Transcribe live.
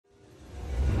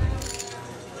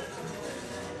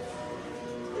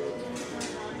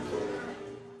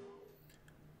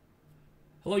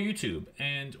Hello YouTube,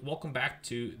 and welcome back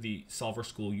to the Solver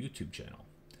School YouTube channel.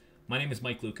 My name is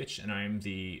Mike Lukic, and I'm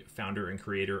the founder and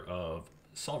creator of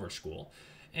Solver School.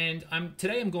 And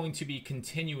today I'm going to be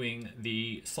continuing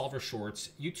the Solver Shorts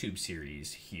YouTube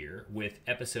series here with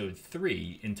episode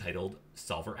 3 entitled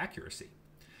Solver Accuracy.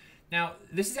 Now,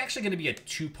 this is actually going to be a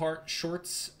two-part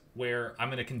shorts where I'm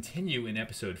going to continue in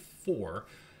episode 4.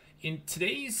 In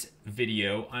today's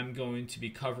video, I'm going to be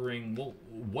covering, well,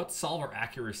 what solver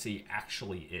accuracy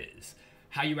actually is,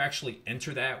 how you actually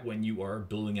enter that when you are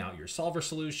building out your solver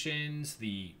solutions,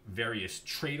 the various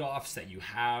trade-offs that you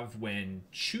have when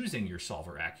choosing your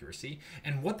solver accuracy,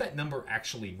 and what that number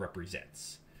actually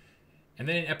represents. And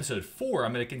then in episode 4,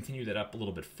 I'm going to continue that up a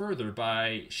little bit further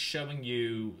by showing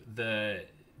you the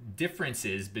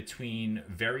differences between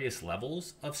various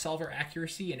levels of solver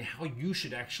accuracy and how you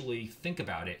should actually think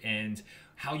about it and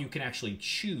how you can actually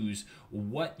choose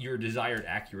what your desired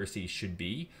accuracy should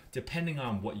be depending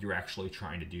on what you're actually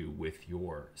trying to do with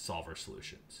your solver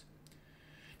solutions.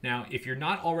 Now, if you're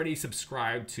not already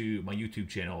subscribed to my YouTube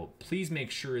channel, please make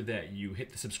sure that you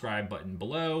hit the subscribe button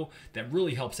below. That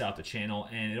really helps out the channel,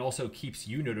 and it also keeps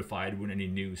you notified when any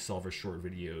new Solver Short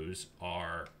videos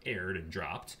are aired and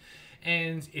dropped.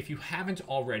 And if you haven't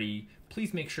already,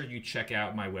 please make sure you check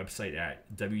out my website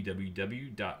at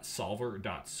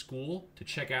www.solver.school to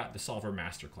check out the Solver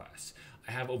Masterclass.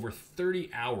 I have over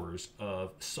 30 hours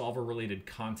of solver-related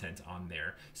content on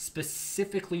there,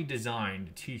 specifically designed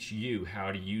to teach you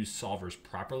how to use solvers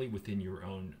properly within your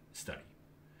own study.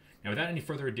 Now, without any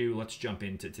further ado, let's jump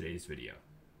into today's video.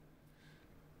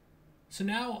 So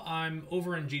now I'm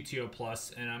over in GTO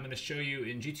Plus, and I'm going to show you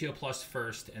in GTO Plus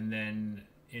first, and then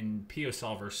in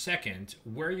PioSolver second,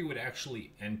 where you would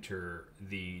actually enter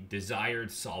the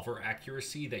desired solver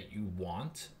accuracy that you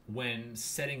want when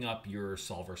setting up your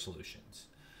solver solutions.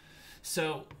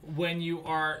 So when you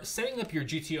are setting up your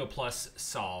GTO Plus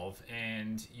solve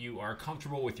and you are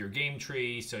comfortable with your game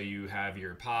tree, so you have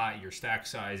your pot, your stack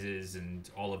sizes, and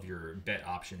all of your bet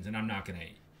options, and I'm not going to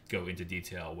go into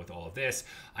detail with all of this.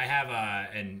 I have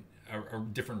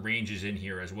different ranges in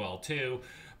here as well too.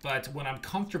 But when I'm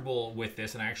comfortable with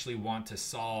this and I actually want to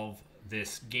solve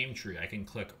this game tree, I can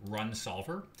click Run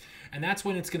Solver. And that's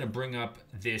when it's going to bring up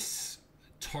this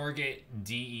target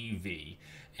DEV.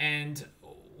 And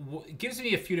it gives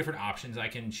me a few different options. I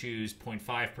can choose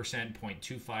 0.5%,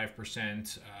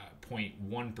 0.25%,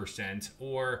 0.1%,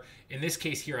 or in this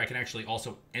case here, I can actually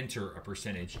also enter a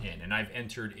percentage in. And I've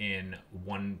entered in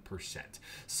 1%.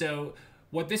 So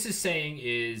what this is saying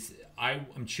is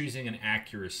I'm choosing an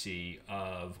accuracy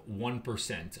of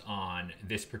 1% on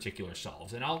this particular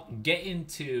solves. And I'll get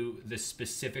into the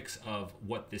specifics of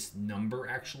what this number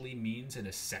actually means in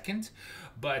a second.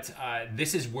 But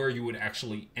this is where you would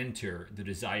actually enter the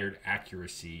desired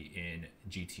accuracy in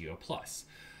GTO Plus.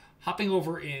 Hopping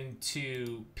over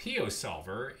into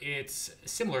PioSolver, it's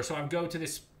similar. So I go to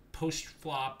this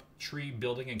post-flop tree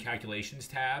building and calculations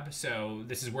tab. So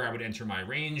this is where I would enter my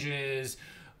ranges,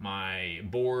 my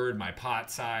board, my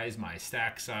pot size, my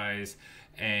stack size,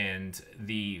 and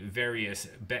the various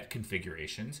bet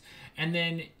configurations. And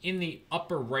then in the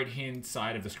upper right-hand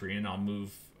side of the screen, and I'll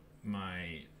move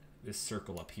this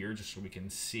circle up here just so we can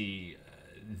see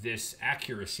this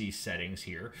accuracy settings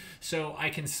here. So I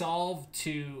can solve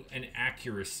to an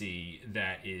accuracy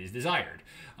that is desired.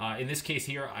 In this case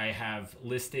here, I have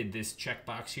listed this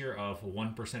checkbox here of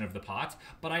 1% of the pot,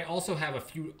 but I also have a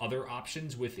few other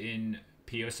options within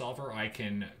PioSolver. I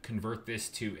can convert this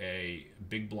to a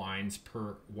big blinds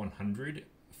per 100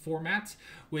 format,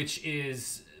 which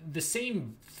is the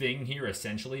same thing here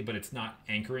essentially, but it's not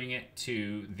anchoring it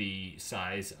to the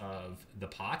size of the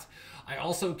pot. I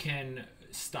also can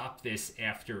stop this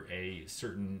after a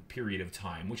certain period of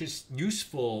time, which is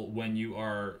useful when you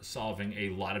are solving a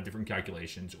lot of different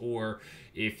calculations, or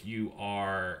if you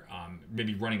are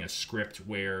maybe running a script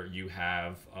where you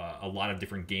have a lot of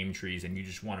different game trees and you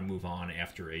just want to move on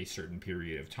after a certain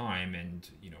period of time, and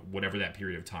whatever that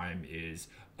period of time is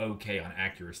okay on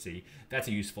accuracy, that's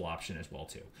a useful option as well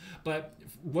too. But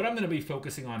what I'm going to be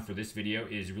focusing on for this video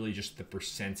is really just the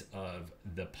percent of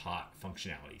the pot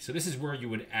functionality. So this is where you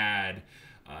would add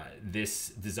this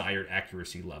desired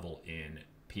accuracy level in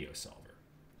PioSolver.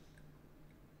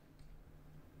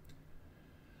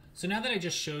 So now that I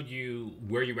just showed you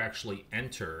where you actually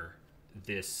enter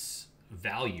this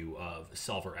value of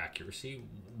solver accuracy,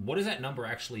 what does that number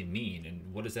actually mean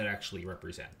and what does that actually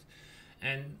represent?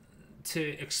 And to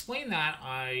explain that,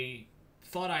 I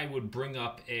thought I would bring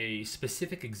up a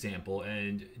specific example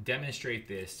and demonstrate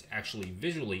this actually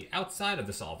visually outside of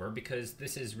the solver, because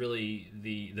this is really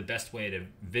the best way to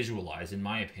visualize, in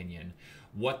my opinion,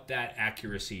 what that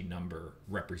accuracy number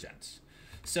represents.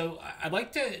 So I'd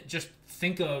like to just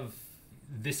think of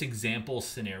this example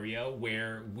scenario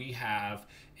where we have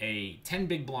a 10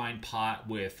 big blind pot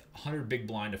with 100 big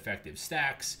blind effective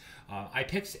stacks. I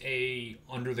picked a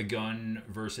under the gun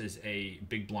versus a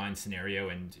big blind scenario,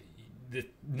 and the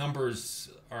numbers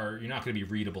are, you're not going to be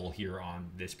readable here on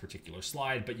this particular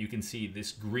slide, but you can see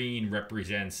this green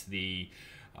represents the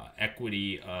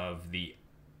equity of the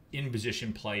in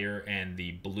position player, and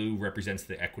the blue represents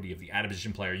the equity of the out of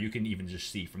position player. You can even just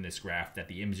see from this graph that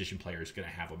the in position player is going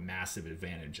to have a massive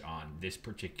advantage on this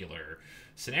particular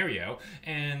scenario,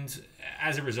 and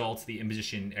as a result the in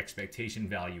position expectation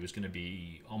value is going to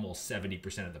be almost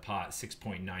 70% of the pot,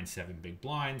 6.97 big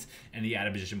blinds, and the out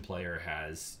of position player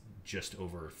has just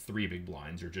over 3 big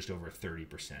blinds, or just over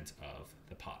 30% of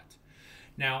the pot.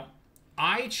 Now,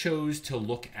 I chose to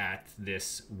look at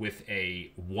this with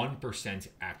a 1%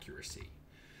 accuracy.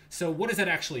 So what does that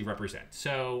actually represent?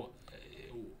 So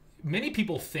many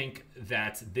people think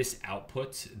that this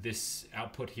output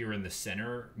here in the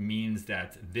center, means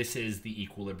that this is the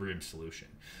equilibrium solution.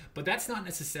 But that's not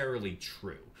necessarily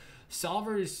true.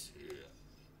 Solvers,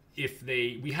 if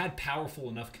we had powerful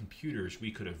enough computers,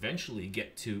 we could eventually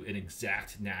get to an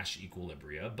exact Nash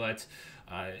equilibria, but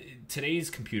today's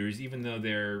computers, even though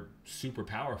they're super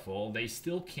powerful, they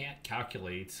still can't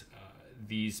calculate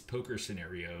these poker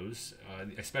scenarios,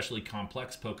 especially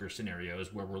complex poker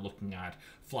scenarios where we're looking at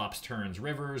flops, turns,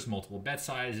 rivers, multiple bet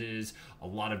sizes, a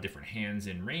lot of different hands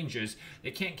and ranges.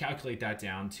 They can't calculate that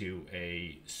down to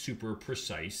a super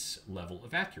precise level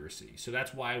of accuracy. So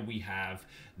that's why we have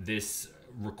this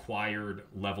required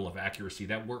level of accuracy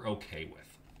that we're okay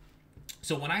with.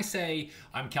 So when I say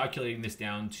I'm calculating this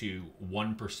down to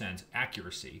 1%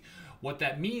 accuracy, what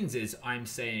that means is I'm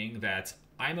saying that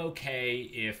I'm okay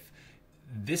if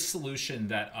this solution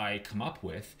that I come up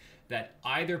with, that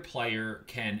either player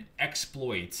can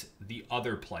exploit the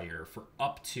other player for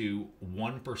up to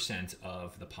 1%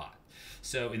 of the pot.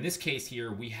 So in this case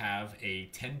here, we have a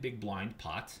 10 big blind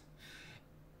pot.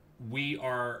 We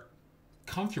are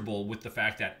comfortable with the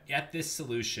fact that at this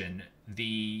solution,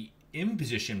 the in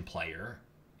position player,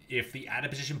 if we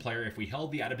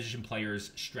held the out of position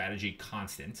player's strategy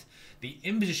constant, the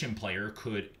in position player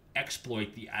could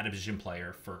exploit the out of position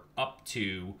player for up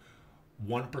to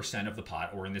 1% of the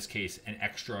pot, or in this case, an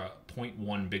extra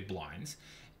 0.1 big blinds.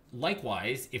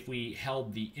 Likewise, if we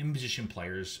held the in position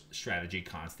player's strategy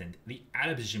constant, the out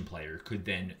of position player could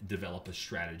then develop a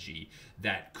strategy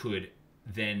that could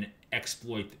then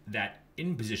exploit that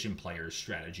in position player's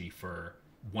strategy for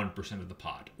 1% of the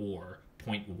pot, or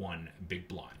 0.1 big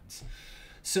blinds.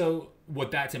 So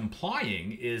what that's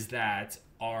implying is that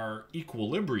our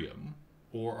equilibrium,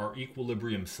 or our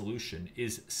equilibrium solution,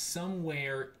 is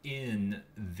somewhere in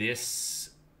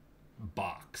this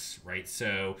box, right?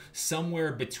 So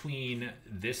somewhere between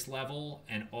this level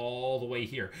and all the way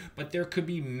here. But there could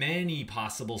be many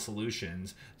possible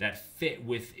solutions that fit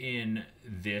within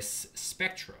this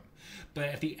spectrum. But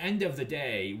at the end of the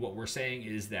day, what we're saying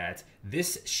is that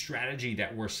this strategy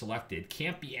that we're selected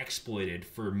can't be exploited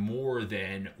for more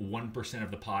than 1%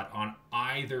 of the pot on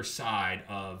either side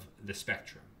of the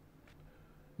spectrum.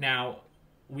 Now,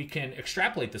 we can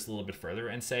extrapolate this a little bit further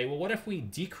and say, well, what if we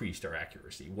decreased our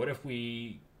accuracy? What if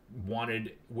we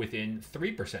wanted within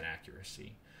 3%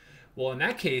 accuracy? Well, in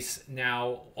that case,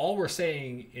 now all we're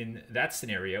saying in that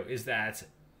scenario is that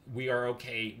we are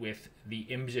okay with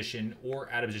the in position or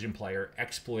out of position player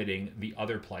exploiting the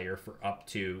other player for up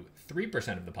to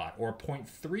 3% of the pot, or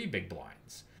 0.3 big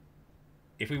blinds.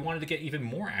 If we wanted to get even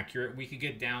more accurate, we could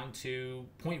get down to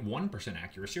 0.1%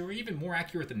 accuracy, or even more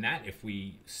accurate than that if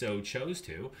we so chose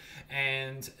to.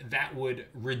 And that would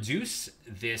reduce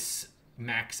this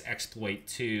max exploit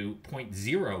to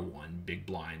 0.01 big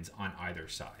blinds on either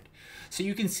side. So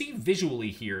you can see visually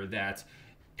here that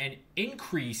an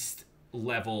increased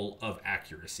level of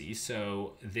accuracy,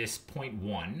 so this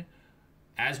 0.1,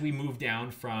 as we move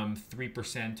down from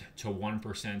 3% to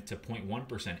 1% to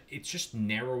 0.1%, it's just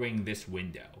narrowing this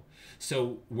window.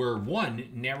 So we're, one,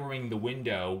 narrowing the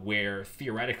window where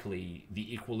theoretically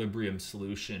the equilibrium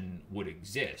solution would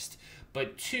exist,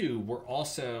 but two, we're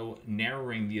also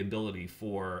narrowing the ability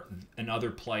for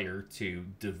another player to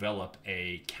develop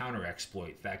a counter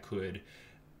exploit that could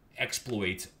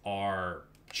exploit our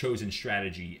chosen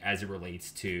strategy as it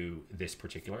relates to this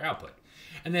particular output.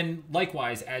 And then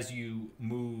likewise, as you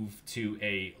move to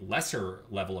a lesser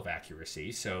level of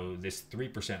accuracy, so this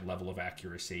 3% level of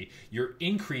accuracy, you're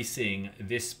increasing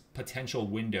this potential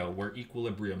window where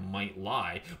equilibrium might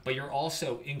lie, but you're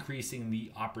also increasing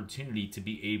the opportunity to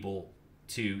be able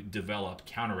to develop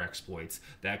counter exploits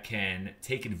that can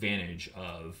take advantage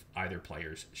of either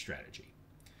player's strategy.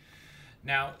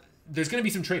 Now, there's going to be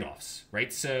some trade-offs,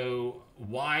 right? So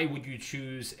why would you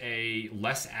choose a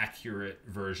less accurate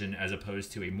version as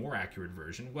opposed to a more accurate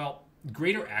version? Well,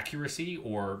 greater accuracy,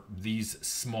 or these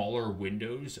smaller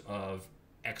windows of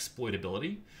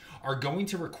exploitability, are going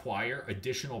to require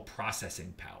additional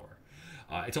processing power.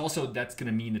 It's also, that's going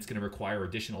to mean it's going to require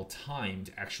additional time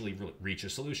to actually reach a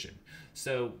solution.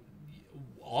 So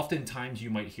oftentimes you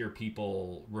might hear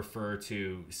people refer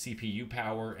to CPU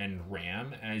power and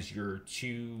RAM as your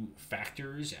two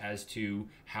factors as to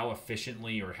how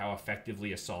efficiently or how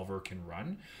effectively a solver can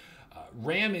run.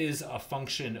 RAM is a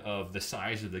function of the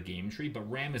size of the game tree, but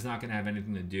RAM is not going to have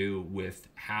anything to do with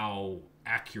how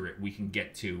accurate we can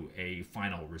get to a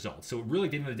final result. So really,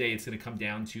 at the end of the day, it's going to come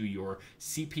down to your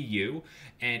CPU.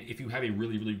 And if you have a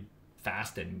really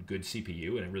fast and good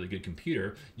CPU and a really good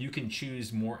computer, you can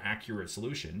choose more accurate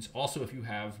solutions. Also, if you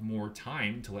have more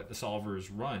time to let the solvers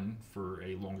run for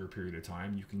a longer period of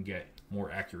time, you can get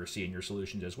more accuracy in your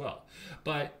solutions as well.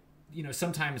 But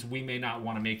sometimes we may not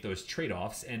want to make those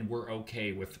trade-offs, and we're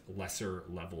okay with lesser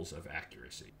levels of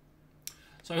accuracy.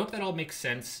 So I hope that all makes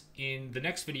sense. In the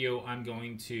next video, I'm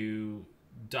going to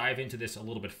dive into this a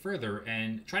little bit further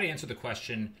and try to answer the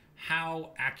question,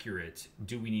 how accurate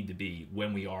do we need to be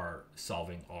when we are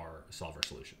solving our solver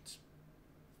solutions?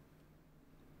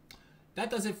 That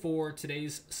does it for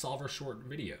today's Solver Short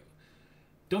video.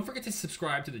 Don't forget to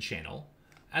subscribe to the channel.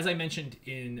 As I mentioned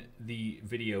in the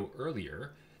video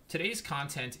earlier, today's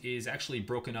content is actually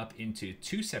broken up into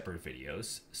two separate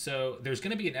videos. So there's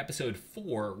going to be an episode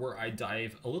 4 where I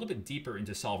dive a little bit deeper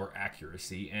into solver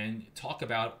accuracy and talk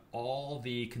about all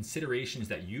the considerations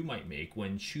that you might make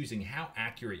when choosing how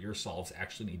accurate your solves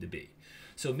actually need to be.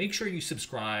 So make sure you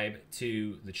subscribe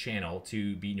to the channel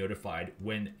to be notified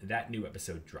when that new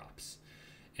episode drops.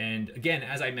 And again,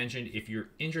 as I mentioned, if you're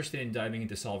interested in diving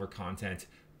into solver content,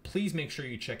 please make sure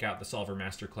you check out the Solver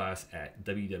Masterclass at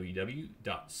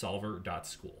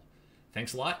www.solver.school.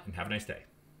 Thanks a lot and have a nice day.